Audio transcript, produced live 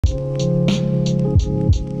Hello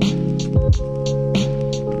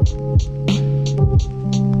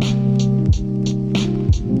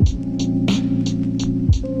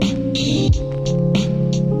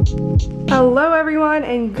everyone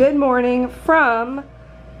and good morning from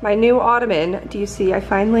my new ottoman. Do you see I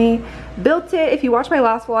finally built it? If you watched my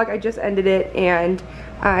last vlog, I just ended it and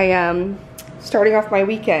I am starting off my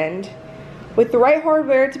weekend with the right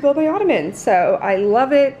hardware to build my ottoman. So I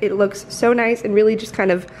love it. It looks so nice and really just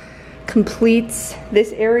kind of completes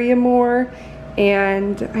this area more.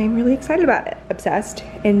 And I'm really excited about it, obsessed.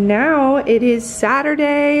 And now it is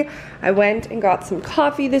Saturday. I went and got some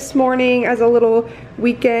coffee this morning as a little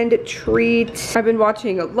weekend treat. I've been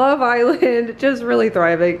watching Love Island, just really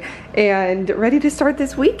thriving and ready to start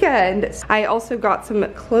this weekend. I also got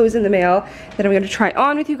some clothes in the mail that I'm gonna try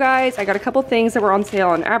on with you guys. I got a couple things that were on sale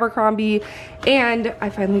on Abercrombie, and I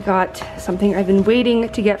finally got something I've been waiting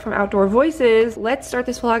to get from Outdoor Voices. Let's start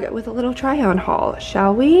this vlog with a little try on haul,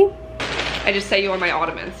 shall we? I just set you on my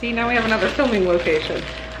ottoman. See, now we have another filming location.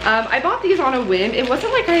 I bought these on a whim. It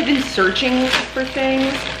wasn't like I had been searching for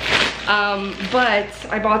things, but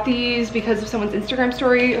I bought these because of someone's Instagram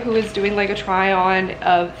story who was doing like a try on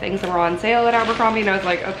of things that were on sale at Abercrombie, and I was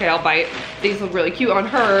like, okay, I'll bite. These look really cute on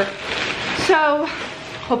her. So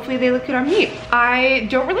hopefully they look good on me. I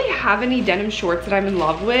don't really have any denim shorts that I'm in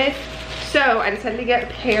love with, so I decided to get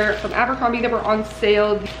a pair from Abercrombie that were on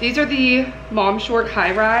sale. These are the mom short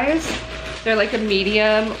high rise. They're like a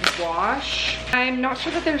medium wash. I'm not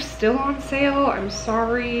sure that they're still on sale. I'm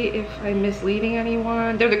sorry if I'm misleading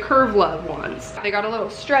anyone. They're the Curve Love ones. They got a little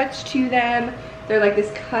stretch to them. They're like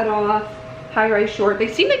this cut off high-rise short.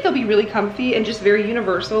 They seem like they'll be really comfy and just very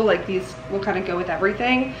universal. Like these will kind of go with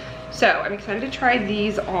everything. So I'm excited to try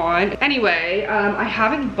these on. Anyway, I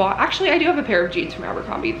haven't bought, actually I do have a pair of jeans from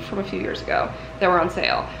Abercrombie from a few years ago that were on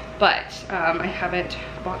sale, but I haven't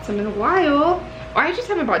bought some in a while. I just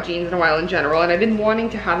haven't bought jeans in a while in general, and I've been wanting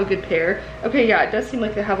to have a good pair. Okay, yeah, it does seem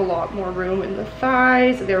like they have a lot more room in the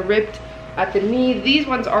thighs. They're ripped at the knee. These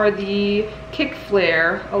ones are the Kick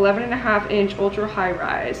Flare 11.5-inch ultra high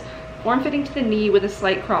rise. Form fitting to the knee with a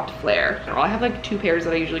slight cropped flare. I have like two pairs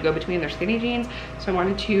that I usually go between. They're skinny jeans, so I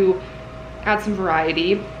wanted to add some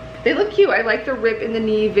variety. They look cute. I like the rip in the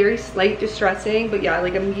knee, very slight distressing, but yeah,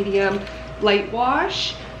 like a medium light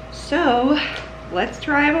wash. So let's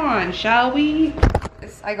try them on, shall we?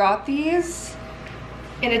 I got these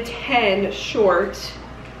in a 10 short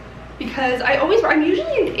because I'm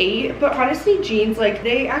usually an 8, but honestly jeans, like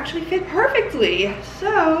they actually fit perfectly.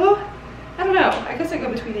 So I don't know, I guess I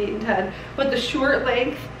go between 8 and 10, but the short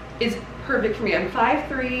length is perfect for me. I'm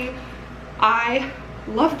 5'3". I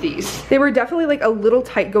love these. They were definitely like a little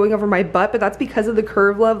tight going over my butt, but that's because of the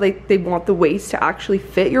Curve Love. Like they want the waist to actually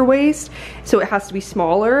fit your waist, so it has to be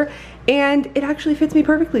smaller, and it actually fits me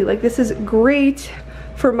perfectly. Like this is great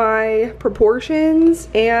for my proportions,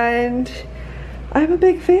 and I'm a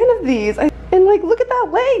big fan of these. And like, look at that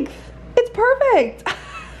length. It's perfect.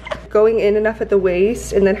 Going in enough at the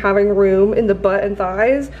waist and then having room in the butt and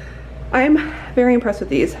thighs. I'm very impressed with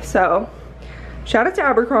these. So shout out to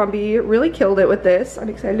Abercrombie, really killed it with this. I'm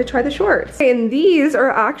excited to try the shorts. And these are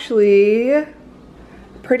actually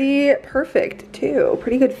pretty perfect too,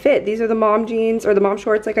 pretty good fit. These are the mom jeans, or the mom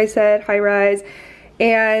shorts, like I said, high rise.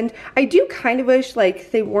 And I do kind of wish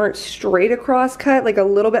like they weren't straight across cut, like a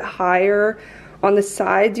little bit higher on the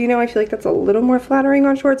sides, you know. I feel like that's a little more flattering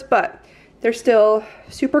on shorts, but they're still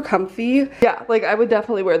super comfy. Yeah, like I would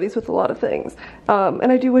definitely wear these with a lot of things.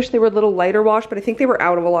 And I do wish they were a little lighter wash, but I think they were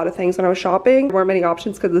out of a lot of things when I was shopping. There weren't many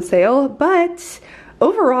options because of the sale, but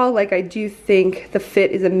overall, like I do think the fit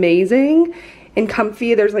is amazing and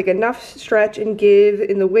comfy. There's like enough stretch and give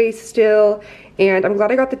in the waist still, and I'm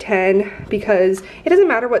glad I got the 10 because it doesn't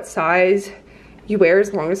matter what size you wear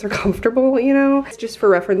as long as they're comfortable, you know. It's just for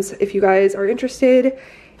reference if you guys are interested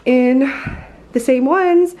in the same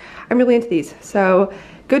ones. I'm really into these, so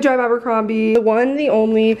good job Abercrombie. The one, the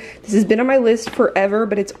only, this has been on my list forever,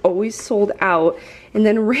 but it's always sold out. And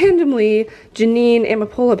then randomly, Janine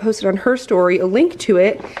Amapola posted on her story a link to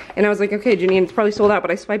it, and I was like, okay, Janine, it's probably sold out, but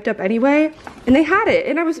I swiped up anyway, and they had it.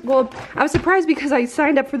 And I was surprised because I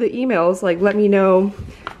signed up for the emails, like, let me know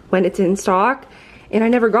when it's in stock. And I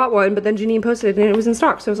never got one, but then Janine posted it and it was in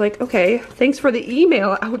stock. So I was like, okay, thanks for the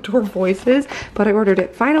email, Outdoor Voices. But I ordered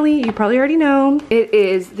it finally. You probably already know. It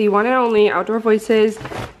is the one and only Outdoor Voices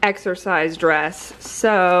exercise dress.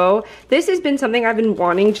 So this has been something I've been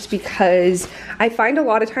wanting just because I find a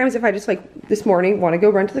lot of times if I just like this morning want to go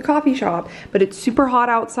run to the coffee shop, but it's super hot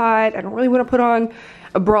outside. I don't really want to put on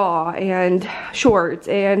a bra and shorts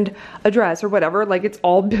and a dress or whatever. Like, it's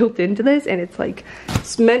all built into this, and it's like,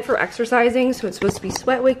 it's meant for exercising, so it's supposed to be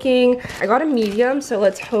sweat wicking. I got a medium, so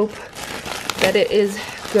let's hope that it is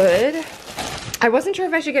good. I wasn't sure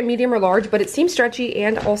if I should get medium or large, but it seems stretchy,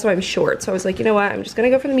 and also I'm short. So I was like, you know what? I'm just gonna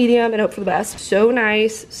go for the medium and hope for the best. So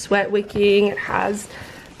nice, sweat wicking. It has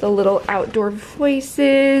the little outdoor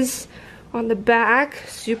voices on the back.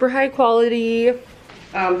 Super high quality.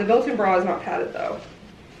 The built-in bra is not padded though.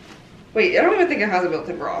 Wait, I don't even think it has a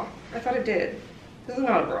built-in bra. I thought it did. This is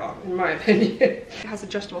not a bra, in my opinion. It has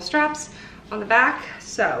adjustable straps on the back,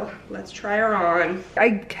 so let's try her on. I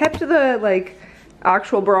kept the like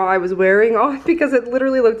actual bra I was wearing on because it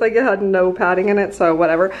literally looked like it had no padding in it, so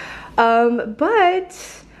whatever.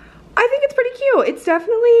 But I think it's pretty cute. It's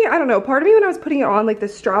definitely, I don't know, part of me when I was putting it on, like the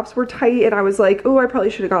straps were tight and I was like, oh, I probably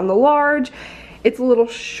should have gotten the large. It's a little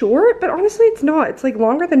short, but honestly it's not. It's like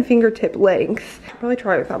longer than fingertip length. I'll probably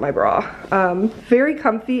try it without my bra. Very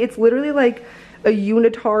comfy. It's literally like a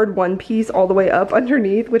unitard one piece all the way up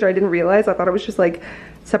underneath, which I didn't realize. I thought it was just like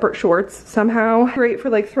separate shorts somehow. Great for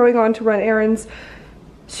like throwing on to run errands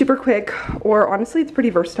super quick, or honestly it's pretty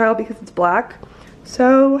versatile because it's black.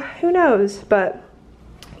 So who knows, but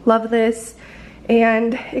love this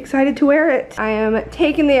and excited to wear it. I am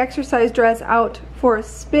taking the exercise dress out for a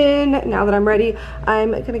spin. Now that I'm ready,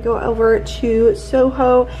 I'm gonna go over to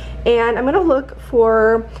Soho and I'm gonna look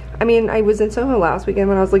for, I mean, I was in Soho last weekend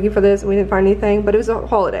when I was looking for this and we didn't find anything, but it was a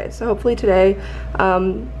holiday. So hopefully today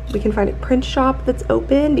we can find a print shop that's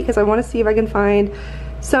open, because I wanna see if I can find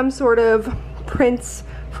some sort of prints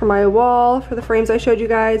for my wall for the frames I showed you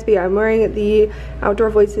guys. But yeah, I'm wearing the Outdoor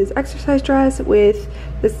Voices exercise dress with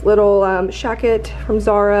this little shacket from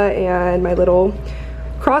Zara and my little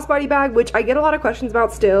crossbody bag, which I get a lot of questions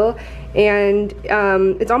about still, and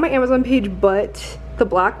it's on my Amazon page, but the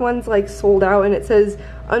black one's like sold out and it says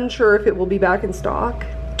unsure if it will be back in stock,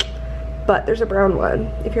 but there's a brown one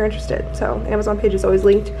if you're interested. So Amazon page is always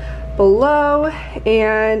linked below,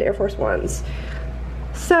 and Air Force Ones.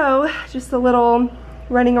 So just a little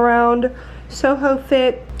running around Soho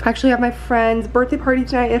fit. I actually have my friend's birthday party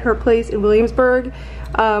tonight at her place in Williamsburg.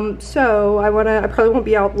 So I probably won't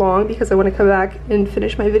be out long because I want to come back and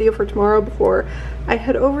finish my video for tomorrow before I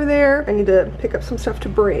head over there. I need to pick up some stuff to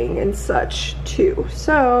bring and such too.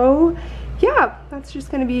 So yeah, that's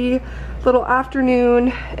just gonna be a little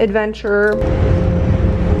afternoon adventure.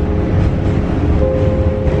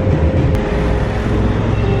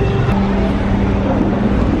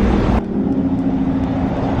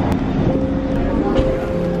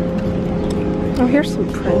 Oh, here's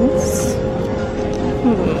some prints.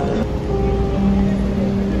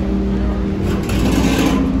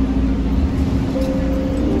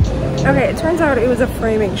 Okay, it turns out it was a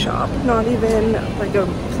framing shop, not even like a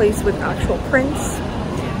place with actual prints.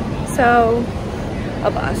 So, a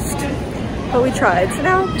bust. But we tried. So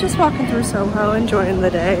now, just walking through Soho, enjoying the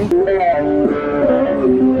day.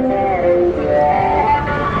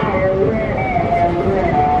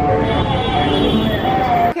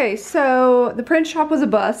 Okay, so the print shop was a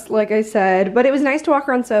bust, like I said, but it was nice to walk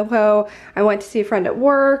around Soho. I went to see a friend at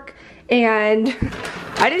work, and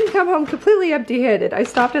I didn't come home completely empty-handed. I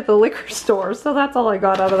stopped at the liquor store, so that's all I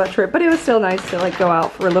got out of that trip. But it was still nice to like go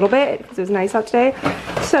out for a little bit because it was nice out today.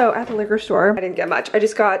 So at the liquor store, I didn't get much. I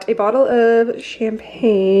just got a bottle of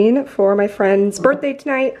champagne for my friend's birthday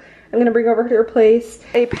tonight. I'm gonna bring over to her place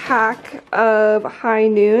a pack of High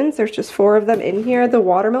Noons. There's just 4 of them in here. The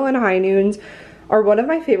watermelon High Noons are one of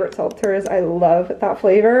my favorite seltzers. I love that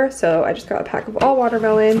flavor. So I just got a pack of all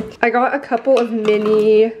watermelon. I got a couple of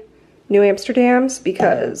mini New Amsterdams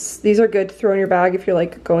because these are good to throw in your bag if you're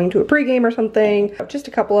like going to a pregame or something. Just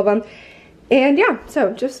a couple of them. And yeah,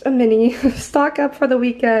 so just a mini stock up for the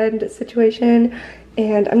weekend situation.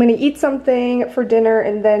 And I'm gonna eat something for dinner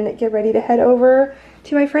and then get ready to head over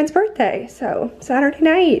to my friend's birthday. So Saturday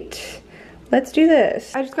night. Let's do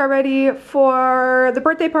this. I just got ready for the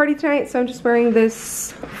birthday party tonight, so I'm just wearing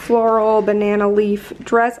this floral banana leaf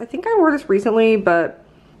dress. I think I wore this recently, but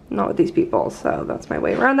not with these people, so that's my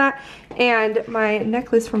way around that. And my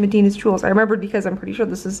necklace from Medina's Jewels. I remembered because I'm pretty sure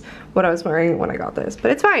this is what I was wearing when I got this,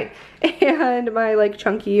 but it's fine. And my like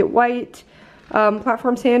chunky white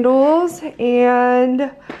platform sandals,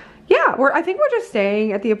 and yeah, I think we're just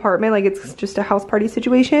staying at the apartment, like it's just a house party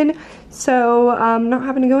situation. So not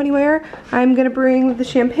having to go anywhere. I'm gonna bring the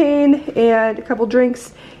champagne and a couple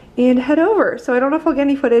drinks and head over. So I don't know if I'll get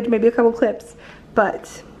any footage, maybe a couple clips,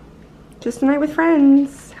 but just a night with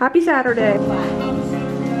friends. Happy Saturday.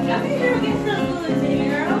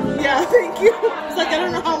 Yeah, thank you. It's like I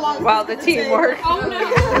don't know how long. Wow, the teamwork. Oh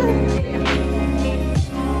no.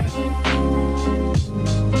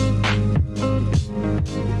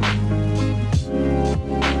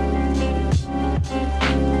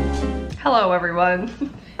 Hello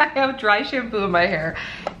everyone. I have dry shampoo in my hair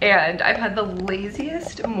and I've had the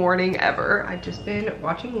laziest morning ever. I've just been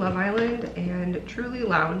watching Love Island and truly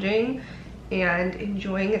lounging and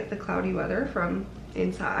enjoying the cloudy weather from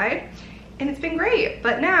inside, and it's been great.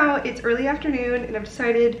 But now it's early afternoon and I've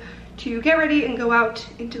decided to get ready and go out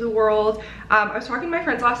into the world. I was talking to my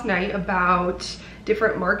friends last night about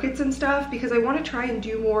different markets and stuff because I want to try and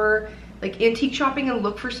do more like antique shopping and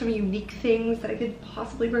look for some unique things that I could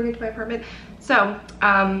possibly bring into my apartment. So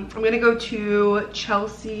I'm gonna go to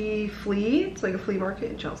Chelsea Flea. It's like a flea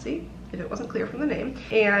market in Chelsea, if it wasn't clear from the name,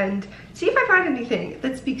 and see if I find anything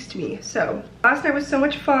that speaks to me. So last night was so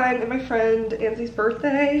much fun at my friend Ansley's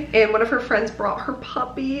birthday, and one of her friends brought her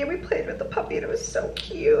puppy and we played with the puppy and it was so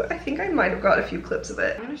cute. I think I might have got a few clips of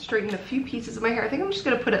it. I'm gonna straighten a few pieces of my hair. I think I'm just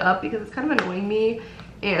gonna put it up because it's kind of annoying me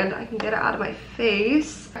and I can get it out of my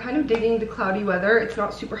face. I'm kind of digging the cloudy weather. It's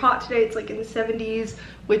not super hot today. It's like in the 70s,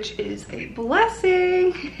 which is a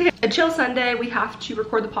blessing. A chill Sunday. We have to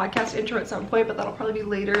record the podcast intro at some point, but that'll probably be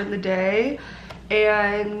later in the day.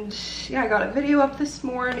 And yeah, I got a video up this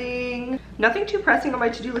morning. Nothing too pressing on my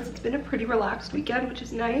to-do list. It's been a pretty relaxed weekend, which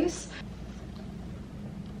is nice.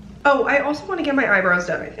 Oh, I also want to get my eyebrows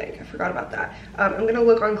done, I think. I forgot about that. I'm gonna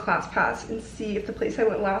look on ClassPass and see if the place I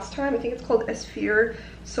went last time, I think it's called Esphere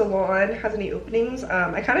Salon, has any openings.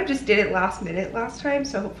 I kind of just did it last minute last time,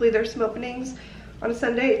 so hopefully there's some openings on a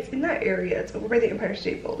Sunday. It's in that area. It's over by the Empire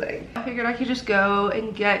State Building. I figured I could just go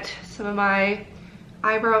and get some of my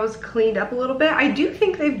eyebrows cleaned up a little bit. I do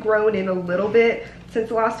think they've grown in a little bit since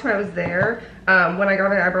the last time I was there. When I got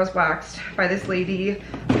my eyebrows waxed by this lady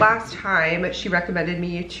last time, she recommended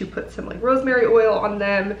me to put some like rosemary oil on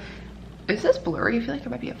them. Is this blurry? I feel like there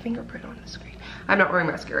might be a fingerprint on the screen. I'm not wearing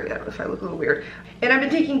mascara yet if I look a little weird. And I've been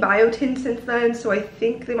taking biotin since then, so I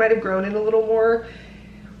think they might have grown in a little more,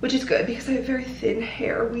 which is good because I have very thin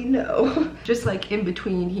hair, we know. Just like in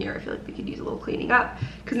between here, I feel like they could use a little cleaning up.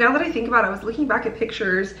 Because now that I think about it, I was looking back at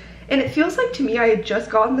pictures and it feels like to me I had just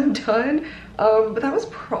gotten them done, but that was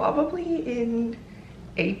probably in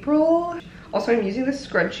April. Also, I'm using this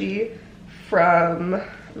scrunchie from, I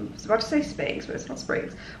was about to say Spanx, but it's not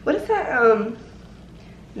Spanx. What is that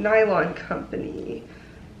nylon company?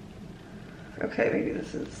 Okay, maybe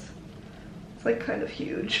this is, it's like kind of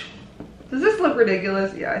huge. Does this look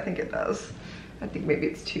ridiculous? Yeah, I think it does. I think maybe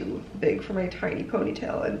it's too big for my tiny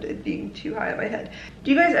ponytail and it being too high on my head. Do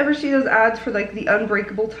you guys ever see those ads for like the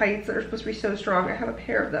unbreakable tights that are supposed to be so strong? I have a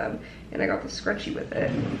pair of them and I got the scrunchie with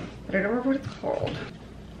it, but I don't remember what it's called.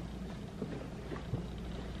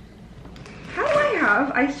 How do I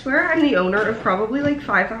have? I swear I'm the owner of probably like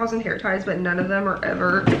 5,000 hair ties, but none of them are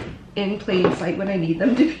ever in plain sight when I need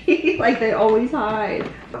them to be. Like they always hide.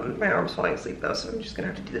 My arm's falling asleep though, so I'm just gonna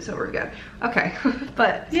have to do this over again. Okay,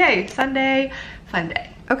 but yay, Sunday, fun day.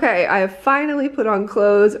 Okay, I have finally put on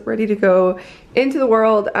clothes, ready to go into the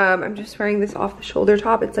world. I'm just wearing this off the shoulder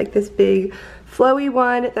top. It's like this big flowy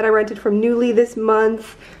one that I rented from Newly this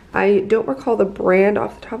month. I don't recall the brand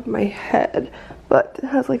off the top of my head, but it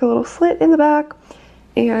has like a little slit in the back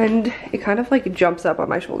and it kind of like jumps up on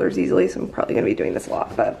my shoulders easily, so I'm probably gonna be doing this a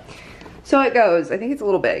lot, but so it goes. I think it's a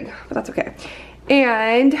little big, but that's okay.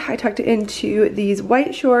 And I tucked it into these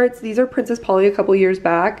white shorts. These are Princess Polly a couple years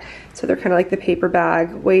back, so they're kind of like the paper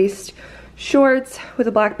bag waist shorts with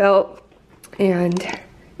a black belt and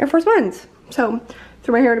Air Force Ones. So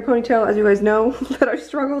threw my hair in a ponytail, as you guys know, that I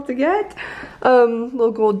struggle to get.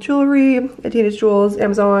 Little gold jewelry, Adina's Jewels,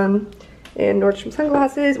 Amazon, and Nordstrom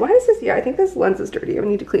sunglasses. Why is this? Yeah, I think this lens is dirty. I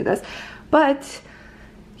need to clean this. But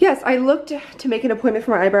yes, I looked to make an appointment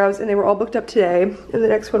for my eyebrows and they were all booked up today. And the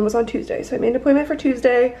next one was on Tuesday. So I made an appointment for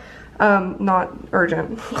Tuesday. Not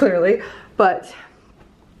urgent, clearly, but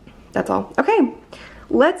that's all. Okay,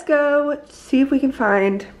 let's go see if we can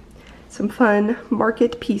find some fun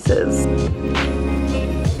market pieces.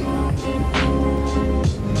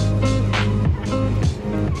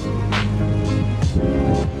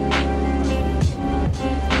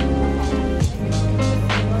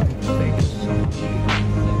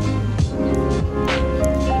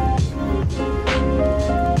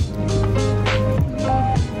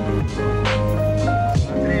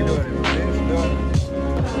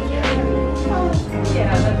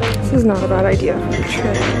 This is not a bad idea for the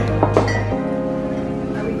trip.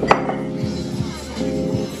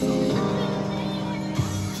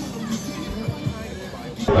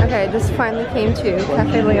 Okay, this finally came to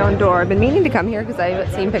Cafe Leon d'Or. I've been meaning to come here because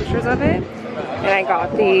I've seen pictures of it. and I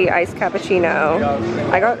got the iced cappuccino.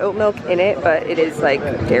 I got oat milk in it, but it is like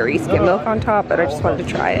dairy skim milk on top, but I just wanted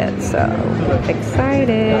to try it, so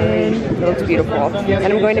excited. It looks beautiful.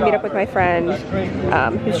 And I'm going to meet up with my friend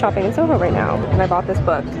who's shopping in Soho right now, and I bought this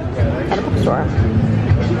book at a bookstore.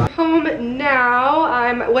 Home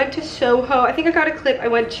now. Went to Soho. I think I got a clip. I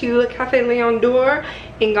went to Cafe Leon d'Or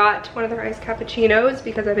and got one of their iced cappuccinos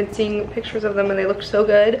because I've been seeing pictures of them and they look so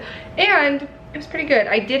good. And it was pretty good.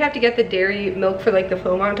 I did have to get the dairy milk for like the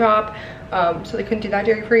foam on top, so they couldn't do that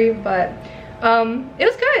dairy free, but it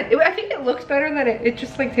was good. I think it looks better than it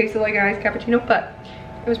just like tasted like an iced cappuccino, but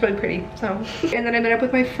it was really pretty, so. And then I met up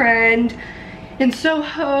with my friend in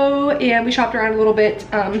Soho and we shopped around a little bit.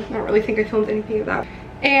 I don't really think I filmed anything of that.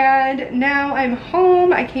 And now I'm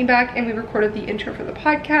home. I came back and we recorded the intro for the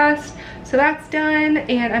podcast, so that's done.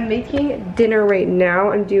 And I'm making dinner right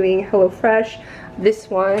now. I'm doing HelloFresh.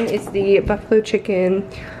 This one is the buffalo chicken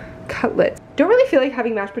cutlets. Don't really feel like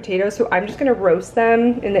having mashed potatoes, so I'm just gonna roast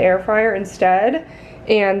them in the air fryer instead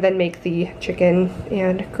and then make the chicken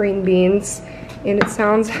and green beans, and it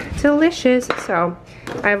sounds delicious. So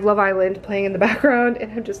I have Love Island playing in the background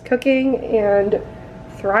and I'm just cooking and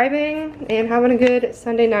thriving and having a good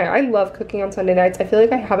Sunday night. I love cooking on Sunday nights. I feel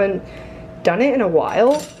like I haven't done it in a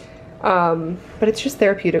while, but it's just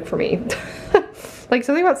therapeutic for me. Like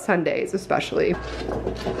something about Sundays especially.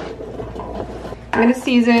 I'm gonna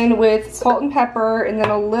season with salt and pepper and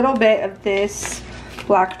then a little bit of this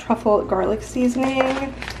black truffle garlic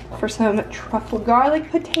seasoning for some truffle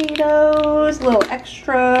garlic potatoes, a little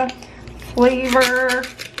extra flavor.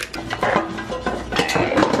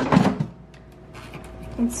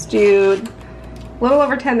 It's stewed. A little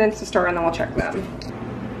over 10 minutes to stir and then we'll check them.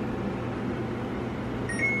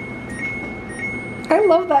 I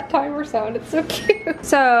love that timer sound, it's so cute.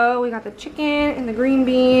 So we got the chicken and the green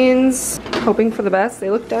beans. Hoping for the best, they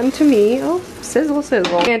look done to me. Oh, sizzle,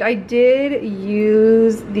 sizzle. And I did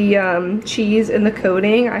use the cheese in the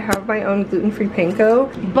coating. I have my own gluten-free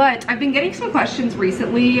panko. But I've been getting some questions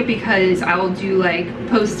recently because I will do like,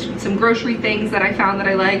 post some grocery things that I found that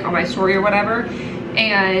I like on my story or whatever.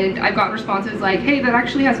 And I've got responses like, hey, that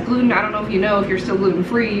actually has gluten. I don't know if you know if you're still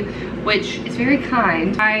gluten-free, which is very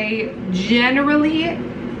kind. I generally,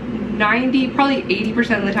 probably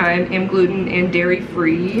 80% of the time am gluten and dairy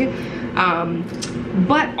free.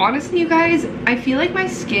 But honestly, you guys, I feel like my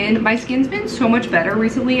skin's been so much better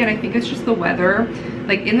recently, and I think it's just the weather.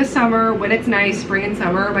 Like in the summer, when it's nice, spring and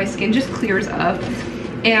summer, my skin just clears up.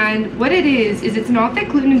 And what it is it's not that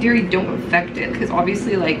gluten and dairy don't affect it, because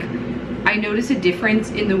obviously like, I notice a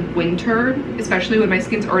difference in the winter, especially when my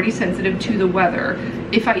skin's already sensitive to the weather.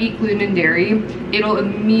 If I eat gluten and dairy, it'll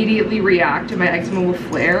immediately react and my eczema will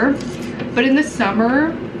flare. But in the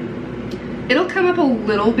summer, it'll come up a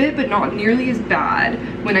little bit, but not nearly as bad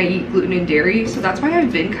when I eat gluten and dairy. So that's why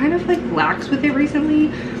I've been kind of like lax with it recently.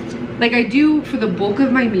 Like I do for the bulk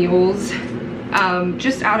of my meals,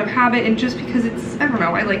 just out of habit and just because it's, I don't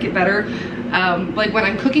know, I like it better. Like when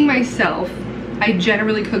I'm cooking myself, I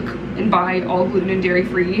generally cook and buy all gluten and dairy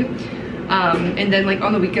free. And then like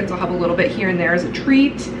on the weekends I'll have a little bit here and there as a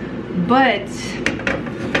treat. But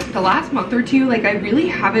the last month or two, like I really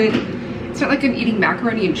haven't, it's not like I'm eating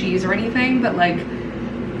macaroni and cheese or anything, but like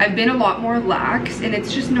I've been a lot more lax and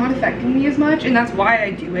it's just not affecting me as much. And that's why I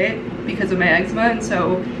do it, because of my eczema. And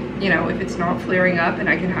so, you know, if it's not flaring up and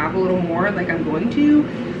I can have a little more, like I'm going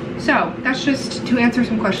to. So that's just to answer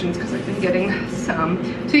some questions because I've been getting some.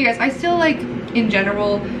 So you guys, I still like in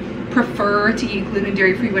general prefer to eat gluten and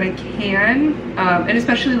dairy free when I can, and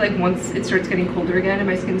especially like once it starts getting colder again and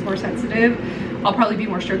my skin's more sensitive, I'll probably be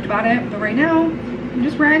more strict about it. But right now I'm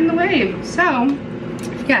just riding the wave. So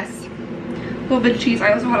yes, a little bit of cheese.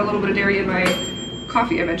 I also had a little bit of dairy in my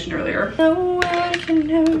coffee I mentioned earlier. No one can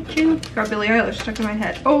hurt you. Got Billie Eilish stuck in my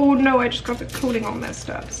head. Oh no, I just got the coating all messed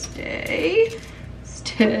up. Stay.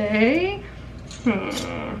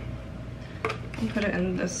 I'll put it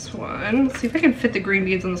in this one. Let's see if I can fit the green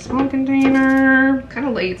beans in the small container. Kind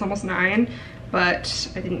of late, it's almost 9,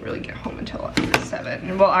 but I didn't really get home until 7.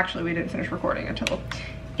 And well, actually we didn't finish recording until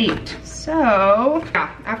 8. So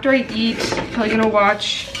yeah, after I eat, I'm probably gonna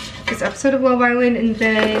watch this episode of Love Island and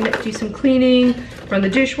then do some cleaning, run the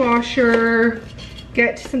dishwasher,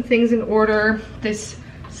 get some things in order this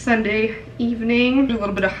Sunday evening. Do a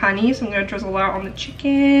little bit of honey, so I'm gonna drizzle out on the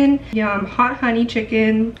chicken. Yum, hot honey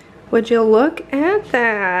chicken. Would you look at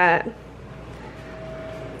that?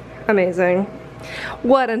 Amazing.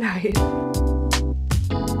 What a night.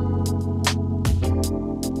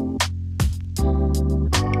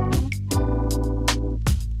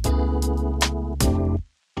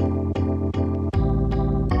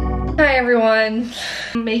 Hi everyone.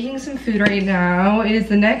 I'm making some food right now. It is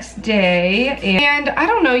the next day, and I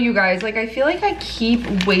don't know, you guys, like I feel like I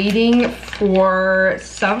keep waiting for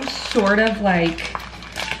some sort of like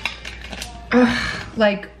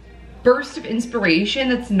burst of inspiration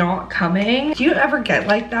that's not coming. Do you ever get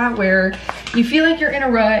like that where you feel like you're in a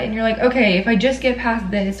rut and you're like, okay, if I just get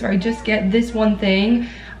past this, or I just get this one thing,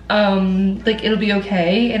 like it'll be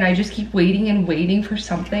okay, and I just keep waiting and waiting for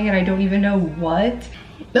something and I don't even know what.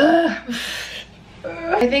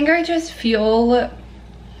 I think I just feel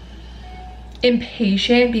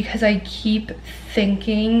impatient because I keep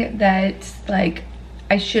thinking that like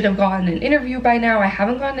I should have gotten an interview by now. I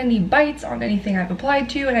haven't gotten any bites on anything I've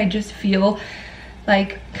applied to, and I just feel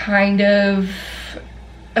like kind of,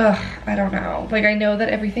 I don't know. Like I know that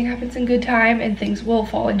everything happens in good time and things will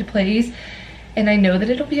fall into place, and I know that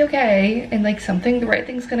it'll be okay, and like the right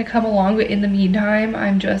thing's gonna come along, but in the meantime,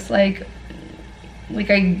 I'm just like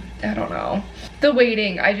I don't know. The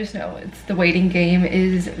waiting, I just know the waiting game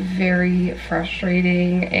is very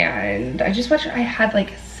frustrating, and I just wish I had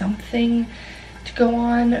like something to go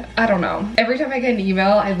on. I don't know. Every time I get an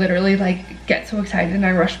email, I literally like get so excited and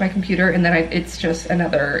I rush my computer, and then it's just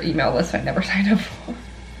another email list I never signed up for.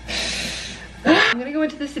 I'm gonna go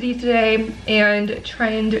into the city today and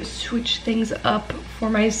try and switch things up for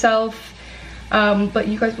myself. But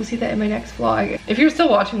you guys will see that in my next vlog. If you're still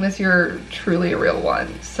watching this, you're truly a real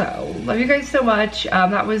one. So love you guys so much.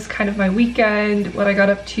 That was kind of my weekend, what I got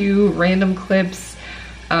up to, random clips,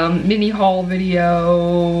 mini haul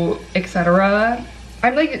video, etc.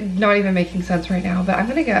 I'm like not even making sense right now, but I'm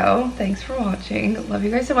gonna go. Thanks for watching. Love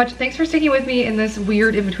you guys so much. Thanks for sticking with me in this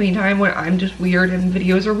weird in-between time when I'm just weird and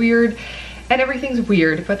videos are weird and everything's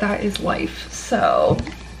weird, but that is life. So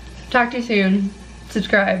talk to you soon.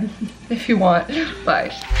 Subscribe if you want.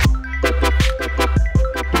 Bye.